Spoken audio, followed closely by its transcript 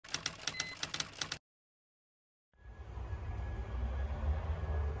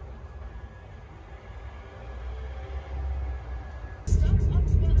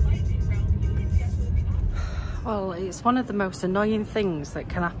Well, it's one of the most annoying things that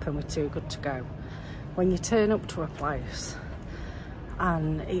can happen with Too Good To Go. When you turn up to a place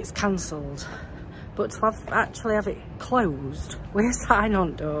and it's cancelled, but to actually have it closed with a sign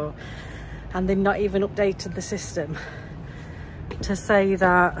on door, and they've not even updated the system to say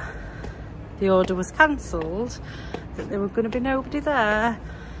that the order was cancelled, that there were going to be nobody there.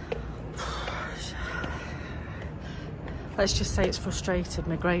 Let's just say it's frustrated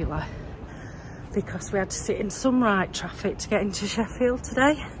me greatly, because we had to sit in some right traffic to get into Sheffield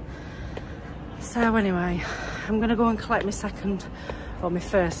today. So anyway, I'm going to go and collect my second, or my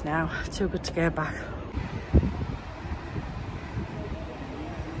first now, Too Good To Go bag.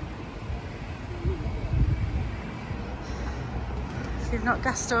 If you've not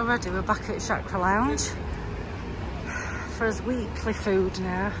guessed already, we're back at Chakra Lounge for his weekly food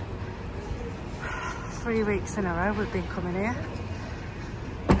now. 3 weeks in a row we've been coming here,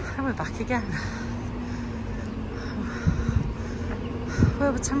 and we're back again.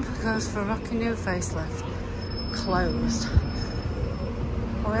 Well, the temple goes for a rocking new facelift. Closed.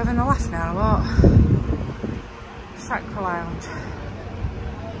 Are we having a laugh now, what? Chakra Lounge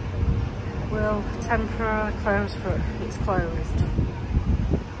will temporarily close for it's closed.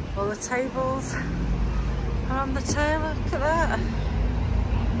 All the tables are on the tail, look at that.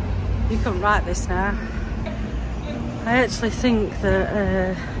 You can write this now. I actually think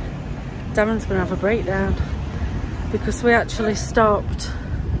that Darren's going to have a breakdown, because we actually stopped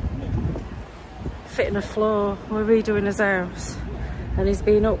fitting a floor. We're redoing his house, and he's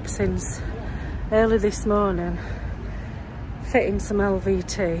been up since early this morning fitting some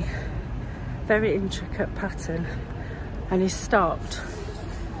LVT, very intricate pattern, and he's stopped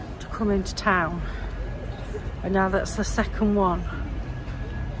to come into town, and now that's the second one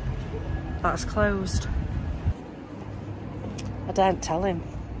that's closed. I don't tell him,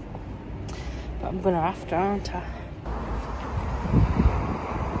 but I'm gonna have to, aren't I?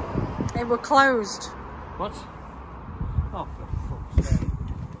 It were closed. What? Oh, for fuck's sake.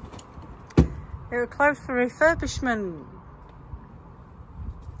 It were closed for refurbishment.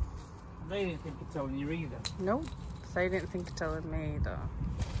 They didn't think of telling you either. Nope, they didn't think of telling me either.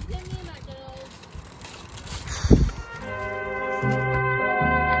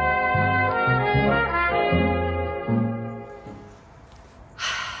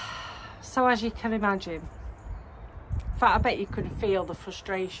 So as you can imagine, in fact I bet you could feel the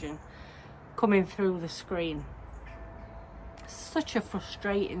frustration coming through the screen. Such a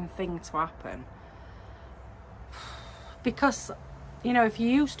frustrating thing to happen, because you know, if you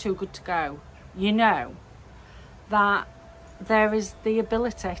use Too Good To Go, you know that there is the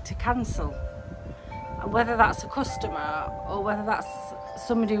ability to cancel, whether that's a customer or whether that's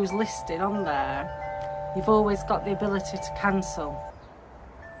somebody who's listed on there. You've always got the ability to cancel.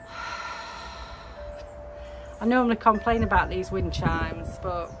 I normally complain about these wind chimes,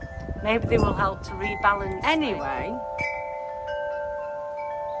 but maybe they will help to rebalance. Anyway,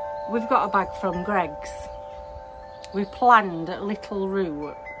 we've got a bag from Greg's. We planned at Little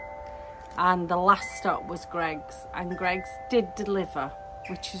Root, and the last stop was Greg's, and Greg's did deliver,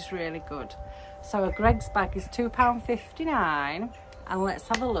 which is really good. So a Greg's bag is £2.59, and let's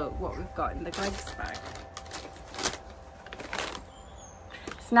have a look what we've got in the Greg's bag.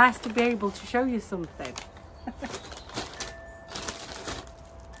 It's nice to be able to show you something.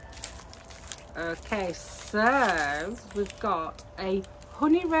 Okay, so we've got a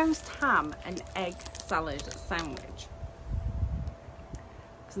honey roast ham and egg salad sandwich.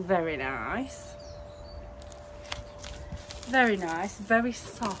 It's very nice. Very nice, very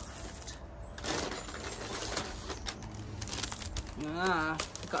soft.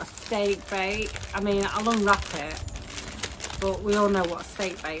 We've got a steak bake. I mean, I'll unwrap it, but we all know what a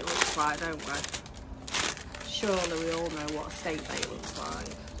steak bake looks like, don't we? Surely we all know what a steak bake looks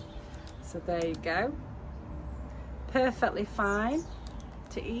like. So there you go. Perfectly fine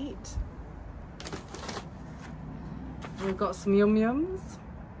to eat. We've got some yum yums.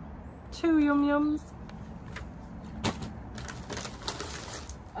 2 yum yums.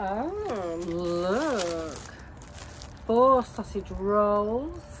 Oh, look. 4 sausage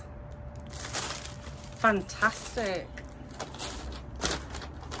rolls. Fantastic.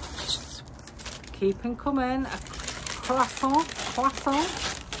 Keep them coming. A croissant.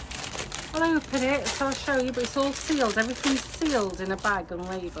 I'll open it so I'll show you, but it's all sealed. Everything's sealed in a bag and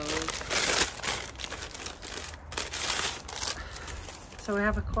labelled. So we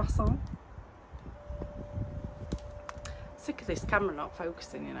have a croissant. Sick of this camera not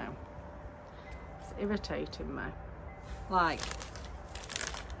focusing, you know. It's irritating me. Like,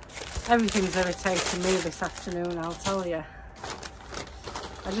 everything's irritating me this afternoon, I'll tell you.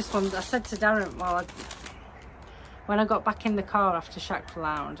 I said to Darren, well, When I got back in the car after Chakra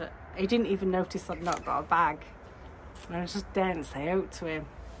Lounge, he didn't even notice I'd not got a bag. And I just didn't say out to him.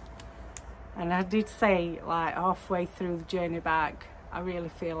 And I did say, like, halfway through the journey back, I really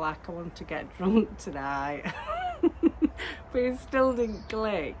feel like I want to get drunk tonight. But it still didn't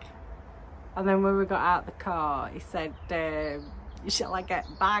click. And then when we got out the car, he said, shall I get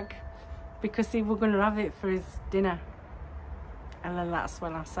a bag? Because he was going to have it for his dinner. And then that's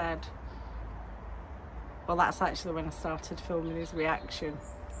when I said, well, that's actually when I started filming his reaction.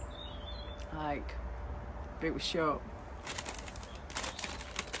 Like, it was short.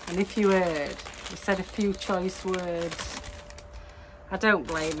 And if you heard, he said a few choice words. I don't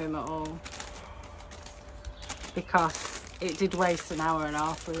blame him at all. Because it did waste an hour and a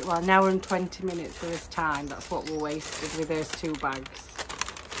half, well, an hour and 20 minutes of his time. That's what we wasted with those 2 bags.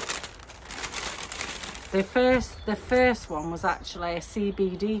 The first one was actually a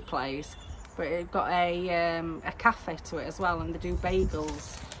CBD place, but it got a cafe to it as well, and they do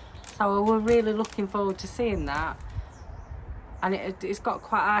bagels. So we're really looking forward to seeing that. And it's got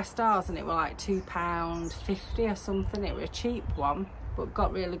quite high stars, and it were like £2.50 or something. It was a cheap one, but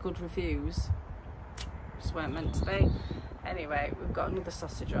got really good reviews. Just weren't meant to be. Anyway, we've got another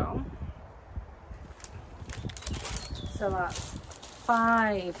sausage roll. So that's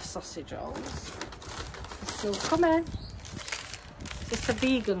 5 sausage rolls. Still coming. It's a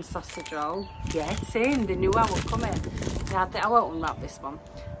vegan sausage roll. Get in, they knew I was coming. Yeah, I won't unwrap this one.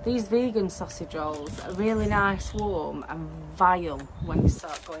 These vegan sausage rolls are really nice, warm, and vile when they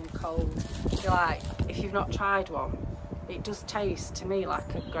start going cold. They're like, if you've not tried one, it does taste to me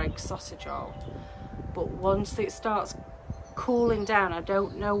like a Greggs sausage roll. But once it starts cooling down, I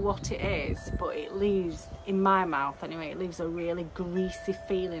don't know what it is, but it leaves, in my mouth anyway, it leaves a really greasy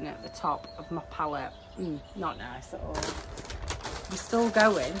feeling at the top of my palate. Not nice at all. We're still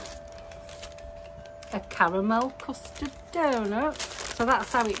going. A caramel custard donut. So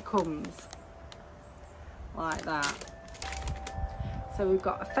that's how it comes. Like that. So we've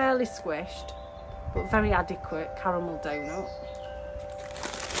got a fairly squished, but very adequate caramel donut.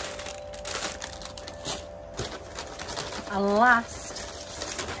 And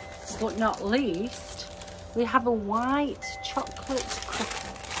last but not least, we have a white chocolate cookie.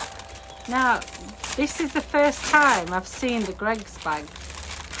 Now, this is the first time I've seen the Greggs bag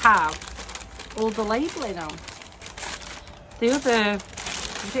have all the labelling on. The other,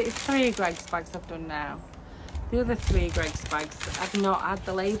 it's 3 Greggs bags I've done now. The other 3 Greggs bags have not had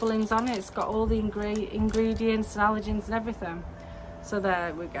the labellings on it. It's got all the ingredients and allergens and everything. So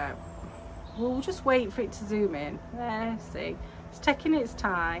there we go. We'll just wait for it to zoom in. There, see. It's taking its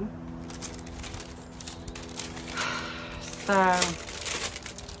time. So,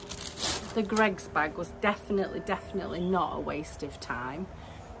 the Greggs bag was definitely not a waste of time.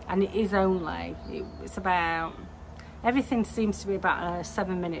 And it is only, it's about, everything seems to be about a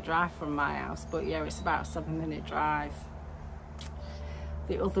 7-minute drive from my house. But yeah, it's about a 7-minute drive.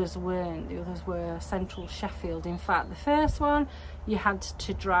 The others weren't. The others were central Sheffield. In fact, the first one, you had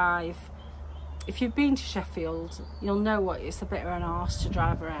to drive. If you've been to Sheffield, you'll know what it's a bit of an arse to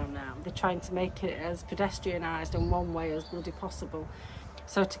drive around now. They're trying to make it as pedestrianised and one way as bloody possible.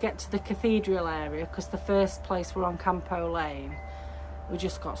 So to get to the cathedral area, because the first place we're on Campo Lane, we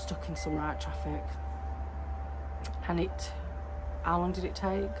just got stuck in some right traffic. And how long did it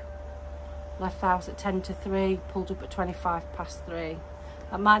take? Left the house at 10 to 3, pulled up at 25 past 3.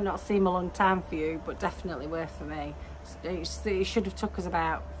 That might not seem a long time for you, but definitely worth for me. It should have took us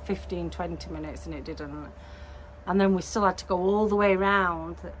about 15-20 minutes, and it didn't. And then we still had to go all the way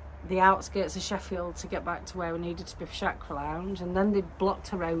around the outskirts of Sheffield to get back to where we needed to be for Chakra Lounge. And then they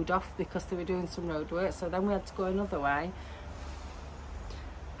blocked a road off because they were doing some road work, so then we had to go another way.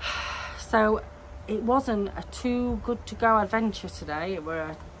 So it wasn't a too good to go adventure today.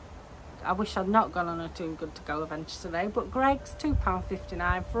 I wish I'd not gone on a too good to go adventure today, but Greggs,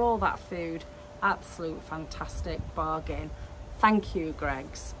 £2.59 for all that food. Absolute fantastic bargain. Thank you,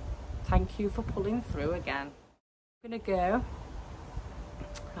 Greggs. Thank you for pulling through again. I'm gonna go,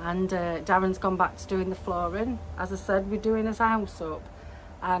 and Darren's gone back to doing the flooring. As I said, we're doing his house up,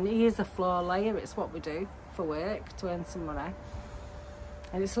 and he is a floor layer. It's what we do for work to earn some money.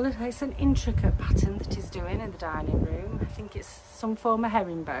 And it's an intricate pattern that he's doing in the dining room. I think it's some form of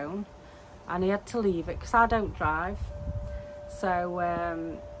herringbone, and he had to leave it because I don't drive.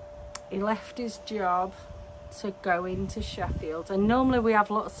 So he left his job to go into Sheffield, and normally we have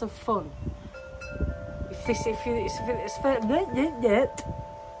lots of fun.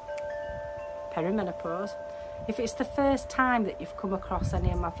 Perimenopause. If it's the first time that you've come across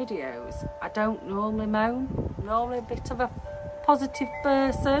any of my videos, I don't normally moan. I'm normally a bit of a positive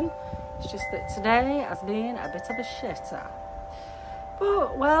person. It's just that today has been a bit of a shitter.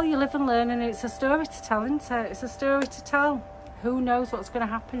 But, well, you live and learn, and it's a story to tell, isn't it? It's a story to tell. Who knows what's going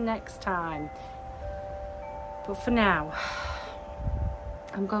to happen next time? But for now,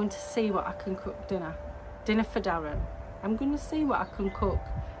 I'm going to see what I can cook dinner. Dinner for Darren. I'm going to see what I can cook.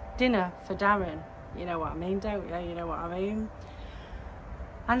 Dinner for Darren. You know what I mean, don't you? You know what I mean?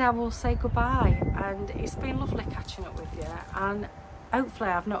 And I will say goodbye. And it's been lovely catching up with you. And hopefully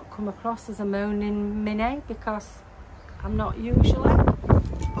I've not come across as a moaning minnie, because I'm not usually.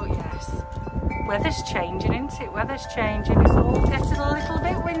 But yes, weather's changing, isn't it? Weather's changing. It's all getting a little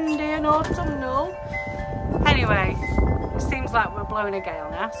bit windy and autumnal. Anyway, it seems like we're blowing a gale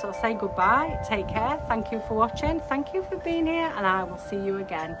now, so I'll say goodbye. Take care. Thank you for watching. Thank you for being here, and I will see you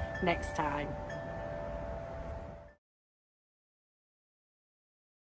again next time.